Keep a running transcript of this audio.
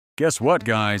Guess what,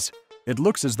 guys? It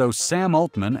looks as though Sam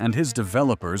Altman and his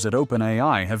developers at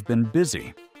OpenAI have been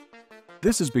busy.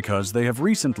 This is because they have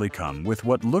recently come with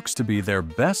what looks to be their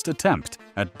best attempt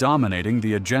at dominating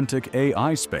the agentic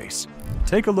AI space.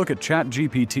 Take a look at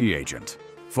ChatGPT Agent.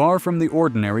 Far from the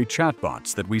ordinary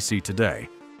chatbots that we see today,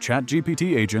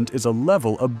 ChatGPT Agent is a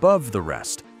level above the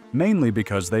rest, mainly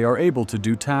because they are able to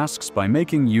do tasks by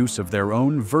making use of their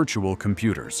own virtual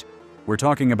computers. We're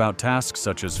talking about tasks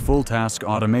such as full task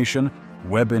automation,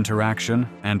 web interaction,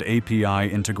 and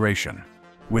API integration.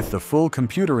 With the full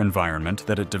computer environment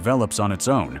that it develops on its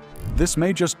own, this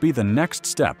may just be the next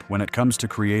step when it comes to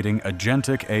creating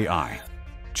agentic AI.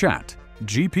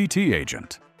 ChatGPT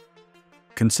Agent.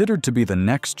 Considered to be the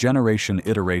next generation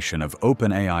iteration of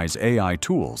OpenAI's AI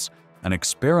tools, an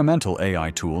experimental AI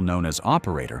tool known as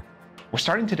Operator. We're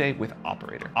starting today with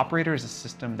Operator. Operator is a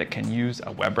system that can use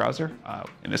a web browser,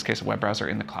 in this case a web browser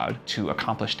in the cloud, to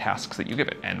accomplish tasks that you give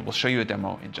it. And we'll show you a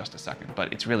demo in just a second,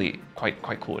 but it's really quite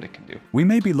cool what it can do. We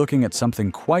may be looking at something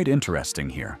quite interesting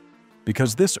here,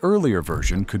 because this earlier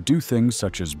version could do things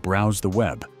such as browse the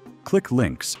web, click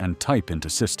links, and type into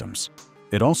systems.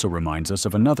 It also reminds us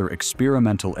of another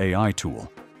experimental AI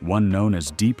tool, one known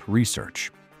as Deep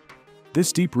Research.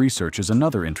 This deep research is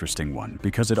another interesting one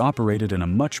because it operated in a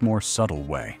much more subtle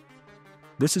way.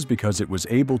 This is because it was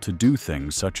able to do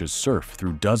things such as surf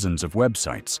through dozens of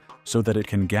websites so that it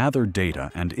can gather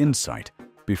data and insight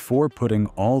before putting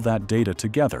all that data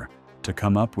together to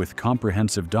come up with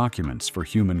comprehensive documents for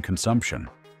human consumption.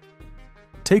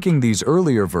 Taking these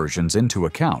earlier versions into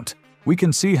account, we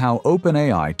can see how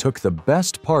OpenAI took the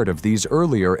best part of these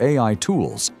earlier AI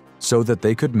tools so that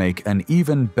they could make an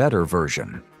even better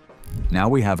version. Now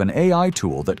we have an AI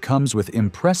tool that comes with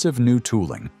impressive new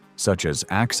tooling, such as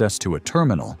access to a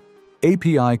terminal,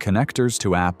 API connectors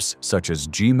to apps such as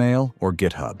Gmail or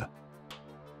GitHub.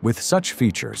 With such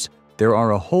features, there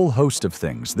are a whole host of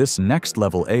things this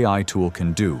next-level AI tool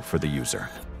can do for the user.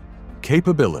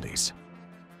 Capabilities.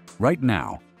 Right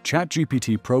now,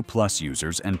 ChatGPT Pro Plus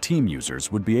users and team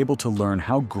users would be able to learn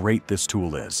how great this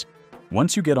tool is.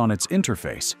 Once you get on its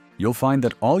interface, you'll find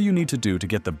that all you need to do to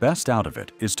get the best out of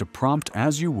it is to prompt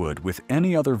as you would with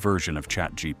any other version of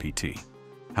ChatGPT.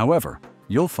 However,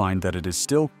 you'll find that it is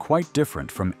still quite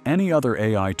different from any other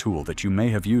AI tool that you may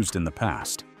have used in the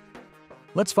past.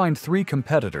 Let's find 3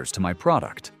 competitors to my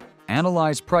product,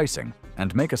 analyze pricing,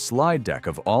 and make a slide deck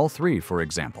of all 3, for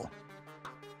example.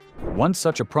 Once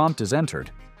such a prompt is entered,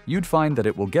 you'd find that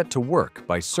it will get to work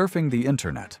by surfing the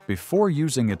internet before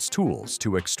using its tools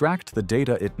to extract the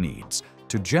data it needs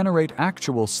to generate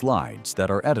actual slides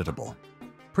that are editable.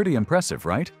 Pretty impressive,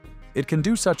 right? It can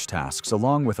do such tasks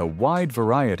along with a wide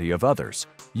variety of others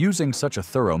using such a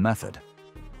thorough method.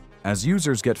 As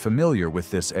users get familiar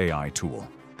with this AI tool,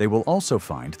 they will also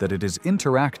find that it is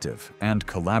interactive and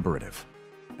collaborative.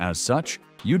 As such,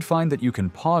 you'd find that you can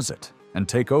pause it and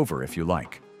take over if you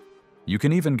like. You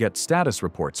can even get status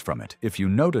reports from it if you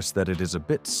notice that it is a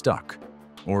bit stuck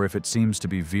or if it seems to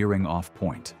be veering off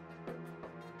point.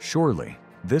 Surely,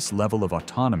 this level of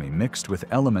autonomy mixed with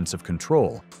elements of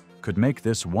control could make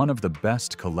this one of the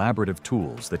best collaborative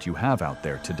tools that you have out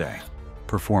there today.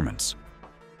 Performance.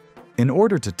 In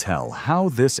order to tell how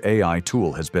this AI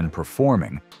tool has been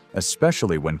performing,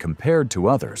 especially when compared to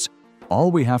others,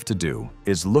 all we have to do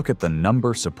is look at the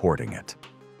number supporting it.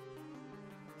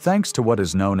 Thanks to what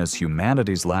is known as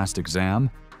humanity's last exam,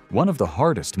 one of the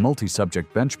hardest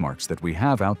multi-subject benchmarks that we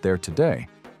have out there today,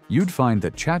 you'd find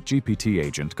that ChatGPT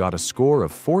Agent got a score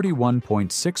of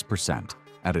 41.6%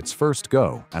 at its first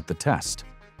go at the test.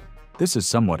 This is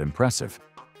somewhat impressive.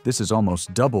 This is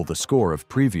almost double the score of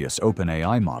previous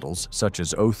OpenAI models such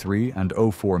as O3 and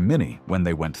O4 Mini when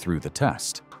they went through the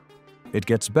test. It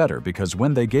gets better because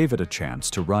when they gave it a chance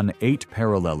to run 8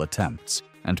 parallel attempts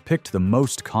and picked the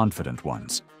most confident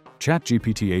ones,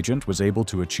 ChatGPT Agent was able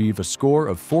to achieve a score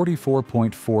of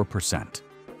 44.4%.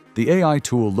 The AI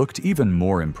tool looked even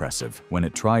more impressive when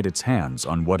it tried its hands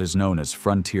on what is known as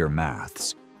frontier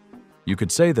maths. You could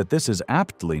say that this is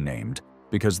aptly named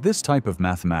because this type of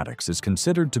mathematics is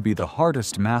considered to be the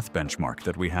hardest math benchmark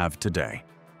that we have today.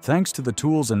 Thanks to the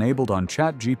tools enabled on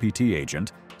ChatGPT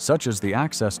Agent, such as the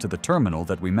access to the terminal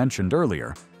that we mentioned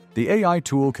earlier, the AI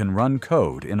tool can run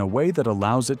code in a way that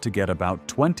allows it to get about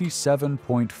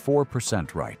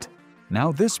 27.4% right.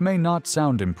 Now, this may not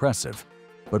sound impressive,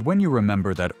 but when you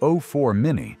remember that O4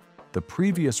 Mini, the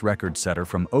previous record setter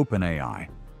from OpenAI,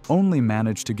 only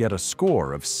managed to get a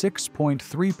score of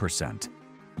 6.3%,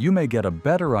 you may get a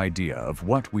better idea of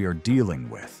what we are dealing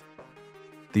with.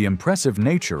 The impressive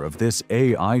nature of this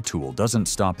AI tool doesn't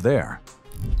stop there.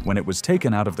 When it was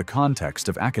taken out of the context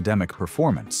of academic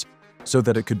performance, so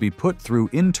that it could be put through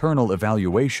internal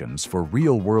evaluations for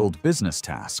real-world business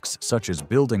tasks such as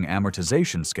building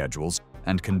amortization schedules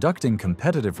and conducting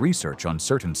competitive research on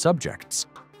certain subjects,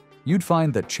 you'd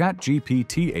find that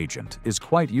ChatGPT Agent is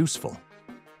quite useful.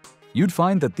 You'd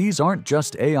find that these aren't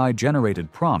just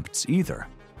AI-generated prompts either.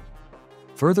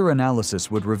 Further analysis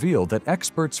would reveal that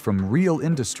experts from real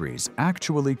industries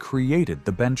actually created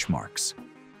the benchmarks.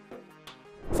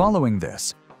 Following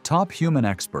this, top human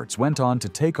experts went on to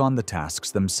take on the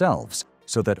tasks themselves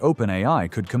so that OpenAI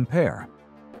could compare.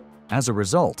 As a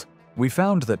result, we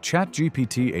found that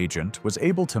ChatGPT Agent was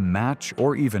able to match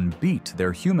or even beat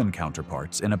their human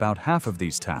counterparts in about half of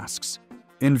these tasks.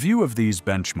 In view of these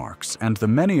benchmarks and the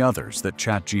many others that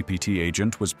ChatGPT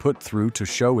Agent was put through to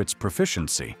show its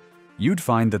proficiency, you'd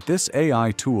find that this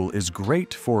AI tool is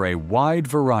great for a wide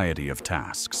variety of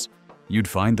tasks. You'd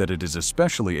find that it is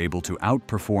especially able to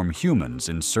outperform humans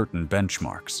in certain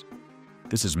benchmarks.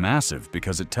 This is massive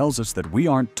because it tells us that we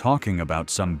aren't talking about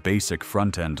some basic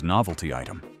front-end novelty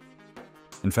item.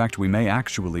 In fact, we may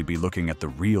actually be looking at the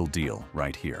real deal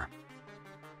right here.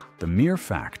 The mere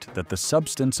fact that the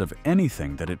substance of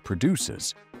anything that it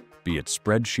produces, be it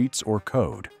spreadsheets or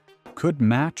code, could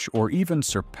match or even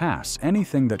surpass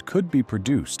anything that could be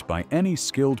produced by any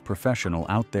skilled professional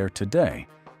out there today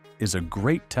is a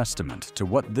great testament to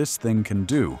what this thing can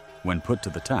do when put to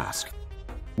the task.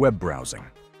 Web browsing.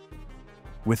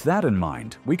 With that in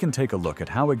mind, we can take a look at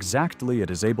how exactly it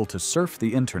is able to surf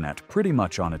the internet pretty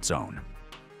much on its own.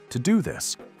 To do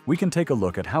this, we can take a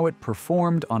look at how it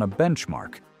performed on a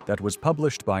benchmark that was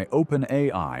published by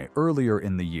OpenAI earlier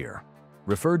in the year.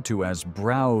 Referred to as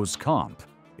Browse Comp,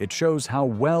 it shows how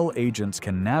well agents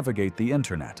can navigate the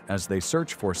internet as they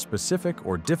search for specific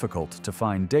or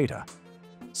difficult-to-find data.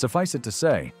 Suffice it to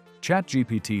say,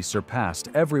 ChatGPT surpassed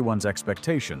everyone's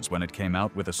expectations when it came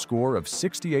out with a score of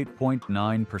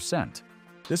 68.9%.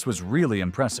 This was really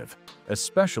impressive,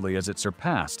 especially as it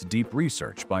surpassed deep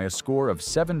research by a score of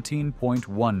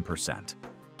 17.1%.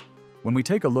 When we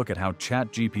take a look at how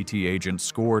ChatGPT Agent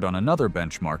scored on another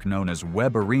benchmark known as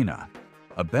Web Arena,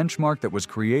 a benchmark that was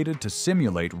created to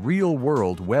simulate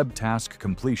real-world web task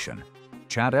completion,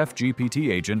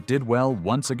 ChatGPT Agent did well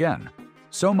once again,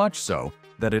 so much so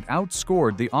that it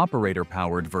outscored the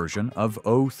operator-powered version of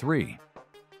O3.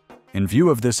 In view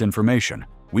of this information,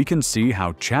 we can see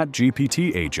how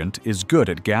ChatGPT Agent is good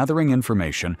at gathering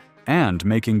information and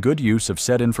making good use of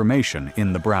said information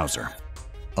in the browser.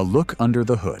 A look under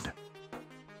the hood.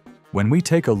 When we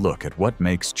take a look at what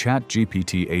makes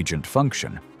ChatGPT Agent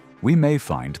function, we may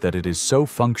find that it is so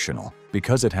functional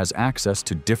because it has access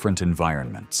to different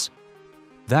environments.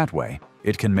 That way,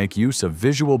 it can make use of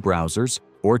visual browsers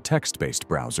or text-based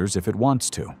browsers if it wants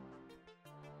to.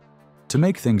 To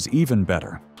make things even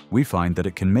better, we find that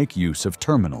it can make use of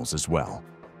terminals as well.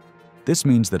 This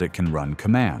means that it can run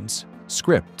commands,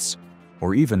 scripts,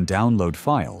 or even download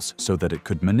files so that it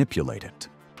could manipulate it.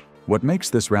 What makes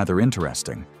this rather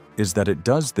interesting is that it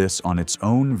does this on its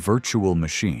own virtual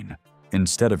machine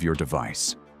instead of your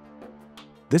device.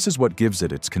 This is what gives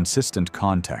it its consistent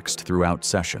context throughout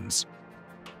sessions.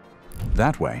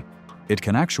 That way, it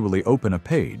can actually open a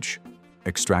page,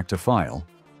 extract a file,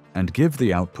 and give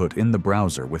the output in the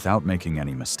browser without making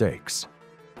any mistakes.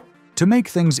 To make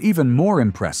things even more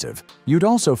impressive, you'd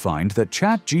also find that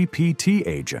ChatGPT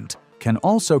Agent can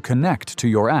also connect to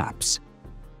your apps.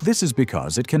 This is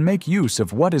because it can make use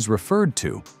of what is referred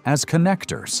to as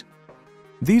connectors.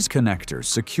 These connectors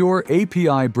secure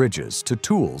API bridges to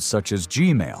tools such as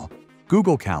Gmail,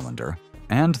 Google Calendar,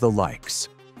 and the likes.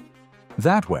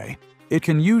 That way, it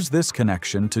can use this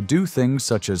connection to do things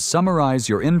such as summarize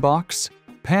your inbox,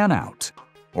 pan out,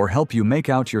 or help you make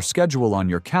out your schedule on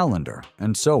your calendar,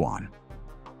 and so on.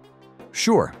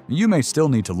 Sure, you may still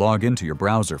need to log into your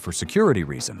browser for security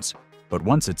reasons, but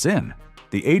once it's in,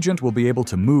 the agent will be able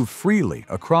to move freely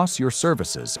across your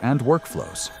services and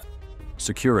workflows.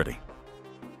 Security.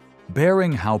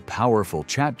 Bearing how powerful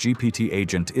ChatGPT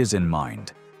Agent is in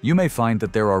mind, you may find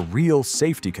that there are real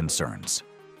safety concerns.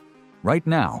 Right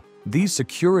now, these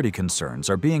security concerns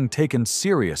are being taken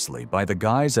seriously by the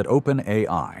guys at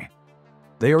OpenAI.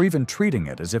 They are even treating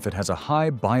it as if it has a high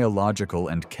biological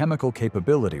and chemical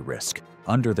capability risk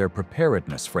under their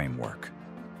preparedness framework.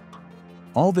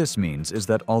 All this means is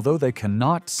that although they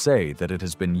cannot say that it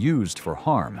has been used for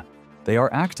harm, they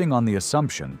are acting on the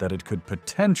assumption that it could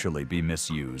potentially be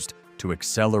misused to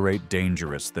accelerate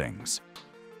dangerous things.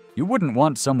 You wouldn't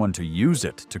want someone to use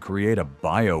it to create a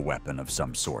bioweapon of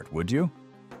some sort, would you?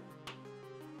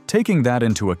 Taking that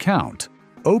into account,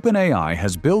 OpenAI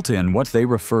has built in what they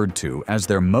referred to as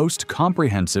their most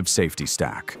comprehensive safety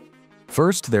stack.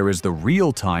 First, there is the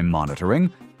real-time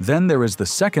monitoring, Then there is the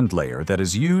second layer that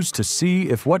is used to see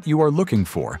if what you are looking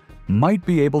for might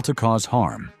be able to cause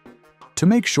harm. To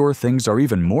make sure things are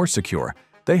even more secure,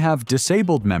 they have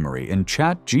disabled memory in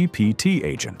ChatGPT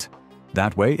Agent.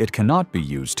 That way, it cannot be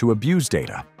used to abuse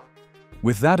data.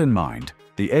 With that in mind,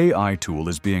 the AI tool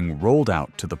is being rolled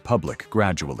out to the public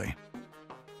gradually.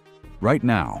 Right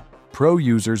now, Pro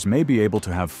users may be able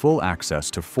to have full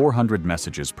access to 400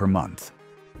 messages per month.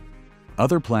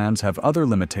 Other plans have other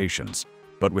limitations,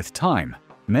 but with time,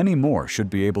 many more should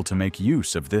be able to make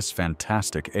use of this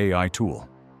fantastic AI tool.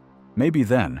 Maybe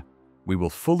then, we will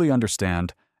fully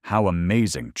understand how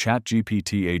amazing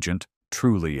ChatGPT Agent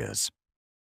truly is.